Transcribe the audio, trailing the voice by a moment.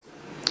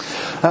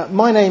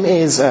My name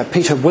is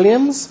Peter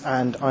Williams,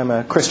 and I'm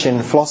a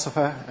Christian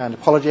philosopher and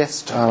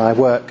apologist, and I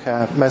work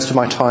most of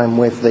my time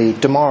with the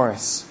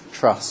Damaris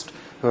Trust,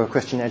 who are a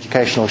Christian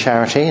educational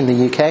charity in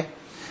the UK.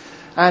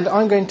 And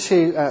I'm going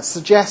to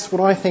suggest what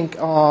I think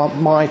are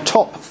my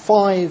top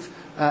 5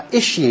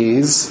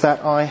 issues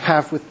that I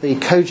have with the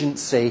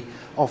cogency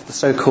of the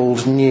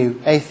so-called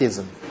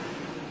Neo-Atheism.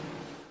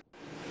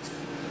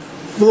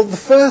 Well, the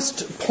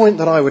first point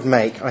that I would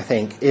make, I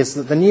think, is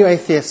that the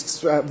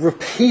Neo-Atheists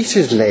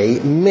repeatedly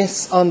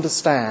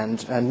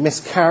misunderstand and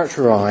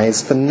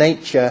mischaracterise the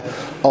nature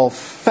of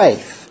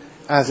faith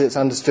as it's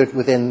understood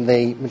within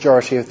the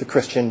majority of the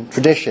Christian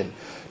tradition.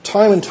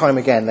 Time and time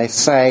again they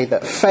say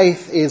that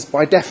faith is,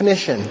 by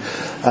definition,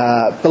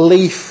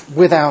 belief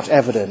without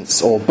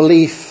evidence, or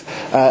belief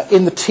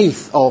in the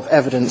teeth of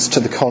evidence to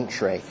the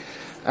contrary,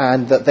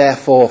 and that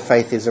therefore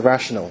faith is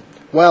irrational.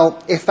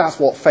 Well, if that's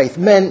what faith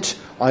meant,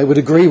 I would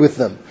agree with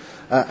them.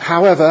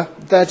 However,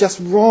 they're just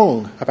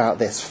wrong about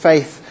this.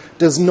 Faith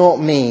does not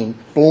mean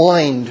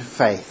blind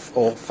faith,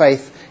 or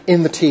faith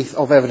in the teeth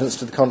of evidence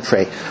to the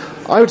contrary.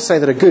 I would say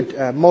that a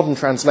good modern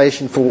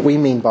translation for what we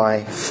mean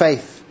by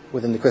faith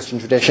within the Christian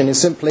tradition is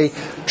simply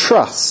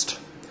trust.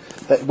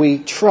 That we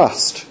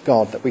trust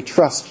God, that we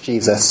trust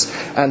Jesus.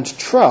 And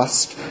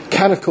trust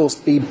can, of course,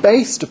 be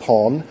based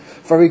upon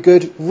very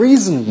good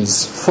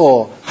reasons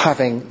for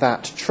having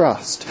that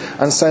trust.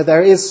 And so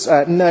there is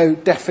no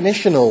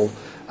definitional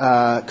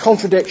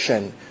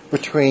contradiction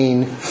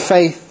between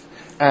faith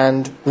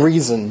and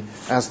reason,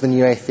 as the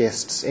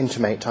Neo-Atheists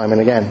intimate time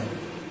and again.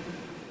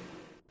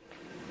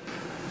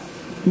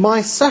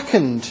 My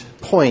second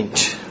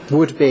point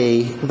would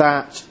be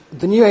that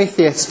the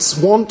Neo-Atheists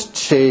want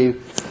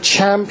to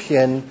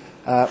champion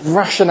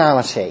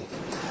rationality.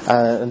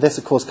 And this,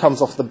 of course,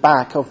 comes off the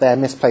back of their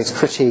misplaced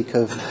critique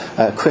of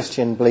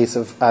Christian beliefs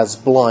as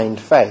blind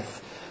faith.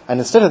 And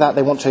instead of that,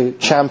 they want to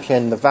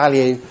champion the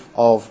value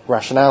of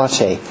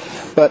rationality.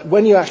 But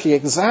when you actually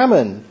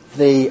examine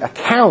the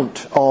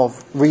account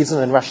of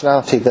reason and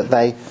rationality that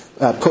they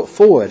put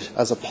forward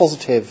as a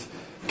positive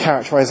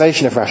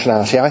characterization of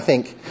rationality, I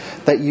think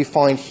that you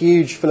find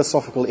huge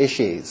philosophical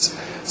issues.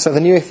 So the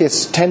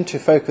Neo-Atheists tend to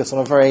focus on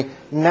a very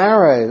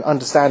narrow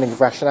understanding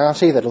of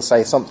rationality that will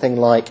say something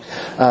like,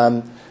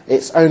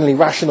 it's only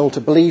rational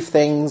to believe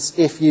things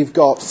if you've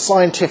got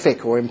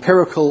scientific or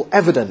empirical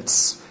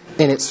evidence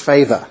in its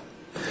favour.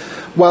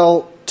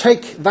 Well,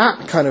 take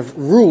that kind of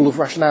rule of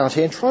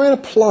rationality and try and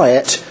apply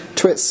it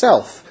to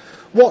itself.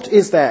 What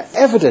is their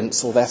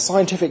evidence or their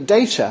scientific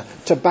data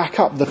to back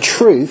up the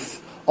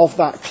truth of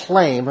that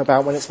claim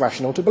about when it's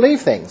rational to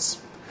believe things?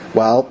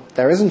 Well,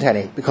 there isn't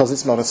any, because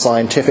it's not a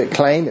scientific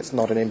claim, it's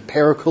not an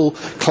empirical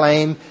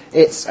claim,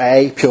 it's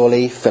a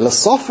purely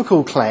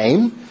philosophical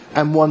claim,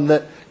 and one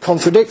that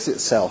contradicts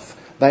itself.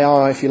 They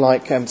are, if you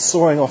like,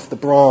 soaring off the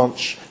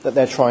branch that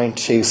they're trying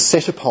to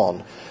sit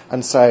upon.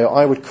 And so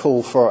I would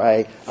call for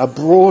a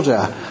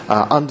broader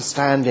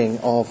understanding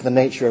of the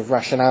nature of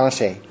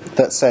rationality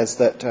that says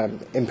that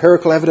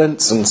empirical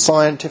evidence and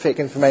scientific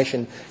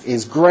information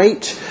is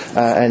great,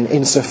 and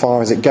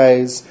insofar as it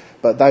goes,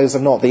 but those are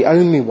not the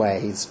only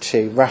ways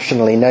to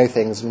rationally know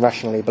things and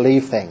rationally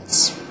believe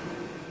things.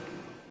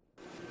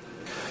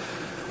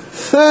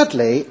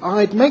 Thirdly,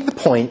 I'd make the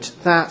point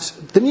that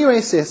the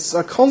Neo-Atheists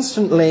are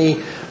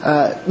constantly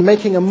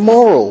making a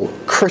moral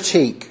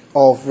critique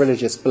of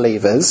religious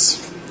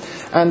believers,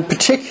 and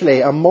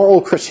particularly a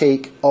moral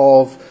critique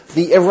of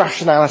the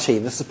irrationality,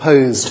 the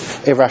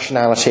supposed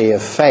irrationality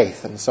of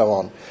faith and so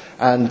on.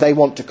 And they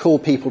want to call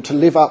people to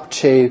live up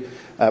to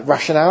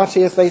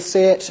rationality as they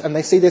see it, and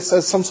they see this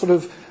as some sort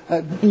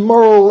of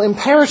moral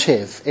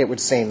imperative, it would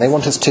seem. They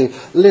want us to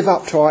live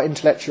up to our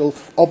intellectual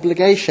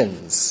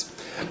obligations.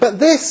 But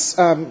this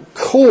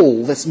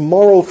call, this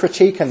moral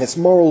critique and this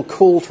moral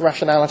call to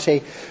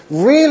rationality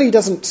really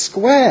doesn't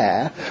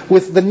square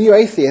with the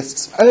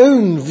Neo-Atheists'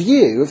 own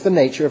view of the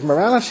nature of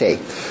morality.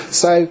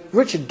 So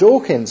Richard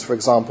Dawkins, for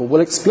example, will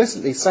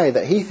explicitly say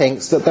that he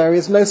thinks that there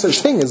is no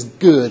such thing as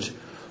good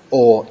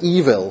or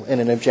evil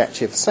in an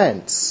objective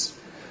sense.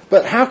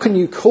 But how can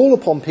you call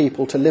upon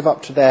people to live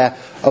up to their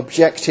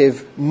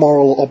objective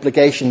moral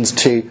obligations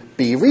to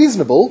be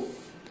reasonable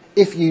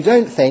if you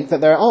don't think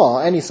that there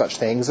are any such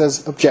things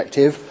as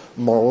objective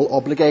moral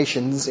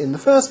obligations in the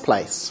first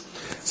place?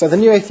 So the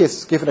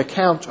Neo-Atheists give an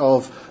account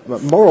of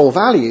moral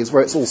values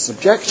where it's all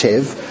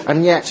subjective,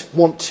 and yet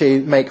want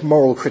to make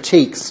moral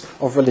critiques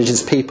of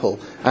religious people.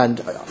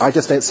 And I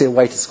just don't see a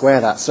way to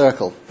square that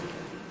circle.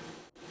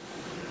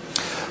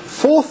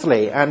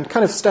 Fourthly, and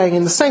kind of staying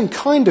in the same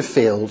kind of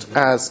field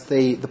as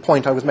the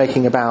point I was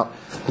making about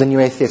the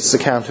Neo-Atheists'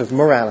 account of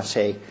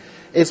morality,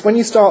 is when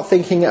you start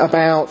thinking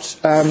about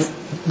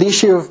the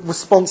issue of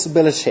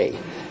responsibility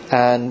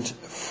and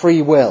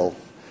free will.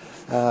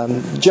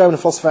 German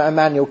philosopher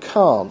Immanuel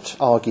Kant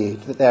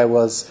argued that there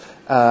was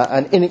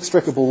an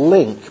inextricable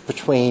link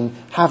between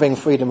having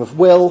freedom of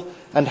will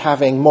and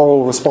having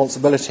moral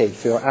responsibility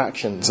for your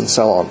actions and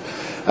so on.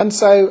 And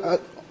so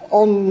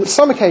on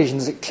some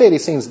occasions, it clearly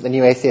seems that the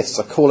new atheists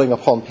are calling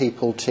upon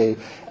people to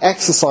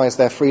exercise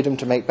their freedom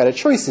to make better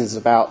choices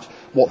about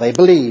what they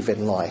believe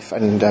in life,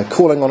 and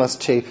calling on us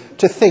to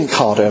think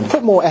harder and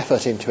put more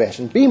effort into it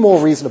and be more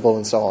reasonable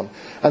and so on.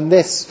 And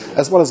this,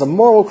 as well as a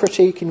moral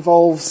critique,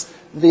 involves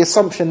the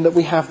assumption that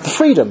we have the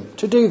freedom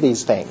to do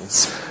these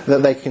things,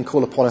 that they can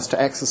call upon us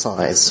to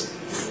exercise.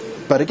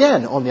 But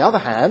again, on the other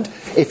hand,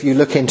 if you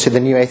look into the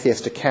New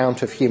Atheist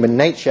account of human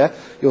nature,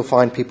 you'll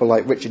find people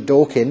like Richard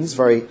Dawkins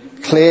very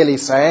clearly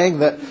saying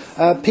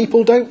that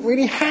people don't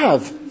really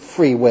have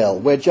free will.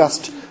 We're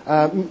just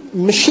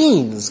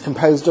machines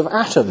composed of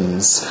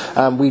atoms.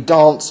 We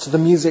dance to the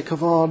music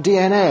of our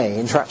DNA,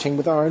 interacting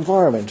with our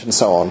environment and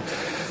so on.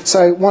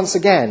 So once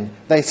again,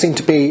 they seem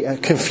to be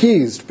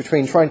confused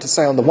between trying to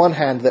say on the one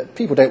hand that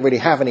people don't really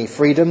have any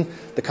freedom,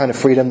 the kind of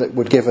freedom that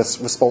would give us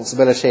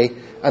responsibility,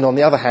 and on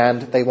the other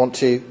hand, they want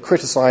to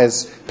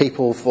criticise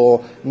people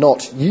for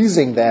not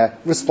using their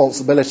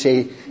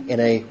responsibility in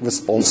a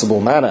responsible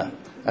manner.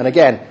 And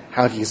again,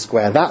 how do you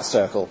square that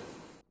circle?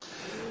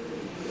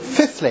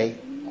 Fifthly,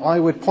 I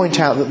would point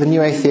out that the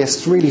New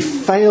Atheists really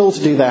fail to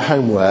do their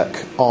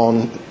homework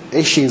on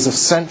issues of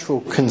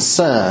central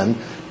concern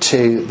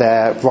to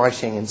their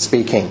writing and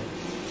speaking.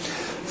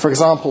 For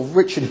example,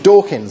 Richard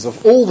Dawkins,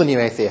 of all the New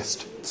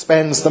Atheists,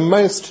 spends the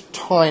most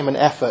time and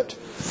effort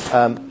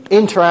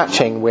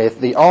interacting with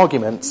the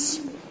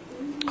arguments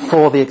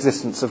for the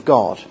existence of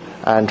God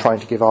and trying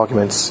to give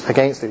arguments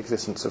against the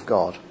existence of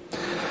God.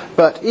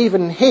 But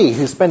even he,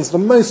 who spends the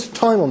most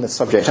time on this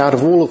subject out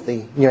of all of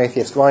the New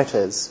Atheist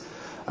writers,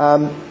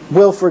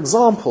 will, for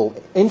example,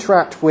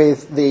 interact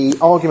with the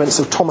arguments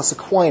of Thomas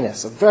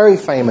Aquinas, a very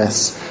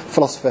famous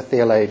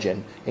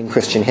philosopher-theologian in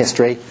Christian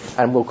history,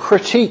 and will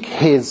critique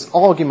his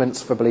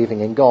arguments for believing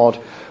in God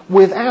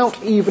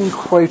without even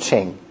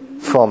quoting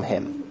from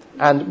him.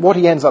 And what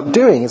he ends up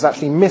doing is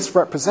actually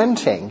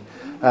misrepresenting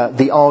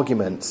the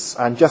arguments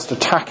and just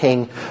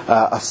attacking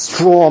a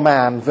straw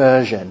man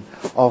version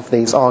of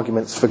these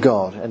arguments for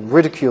God, and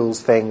ridicules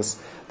things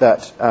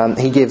that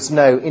he gives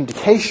no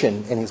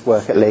indication, in his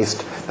work at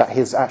least, that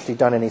he's actually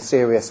done any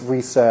serious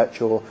research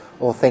or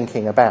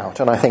thinking about.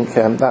 And I think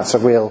that's a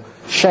real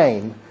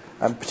shame,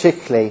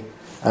 particularly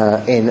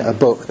in a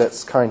book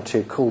that's trying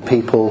to call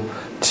people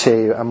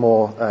to a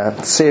more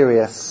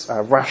serious,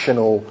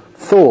 rational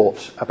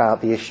thought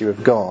about the issue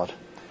of God.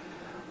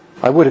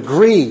 I would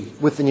agree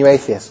with the New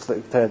Atheists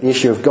that the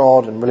issue of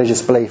God and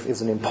religious belief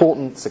is an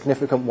important,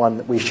 significant one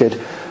that we should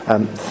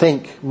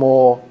think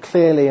more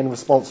clearly and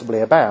responsibly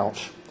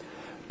about.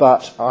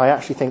 But I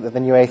actually think that the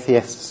New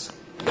Atheists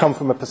come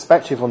from a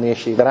perspective on the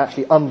issue that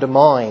actually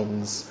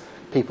undermines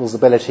people's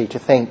ability to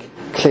think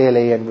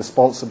clearly and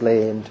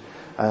responsibly and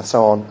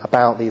so on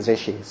about these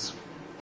issues.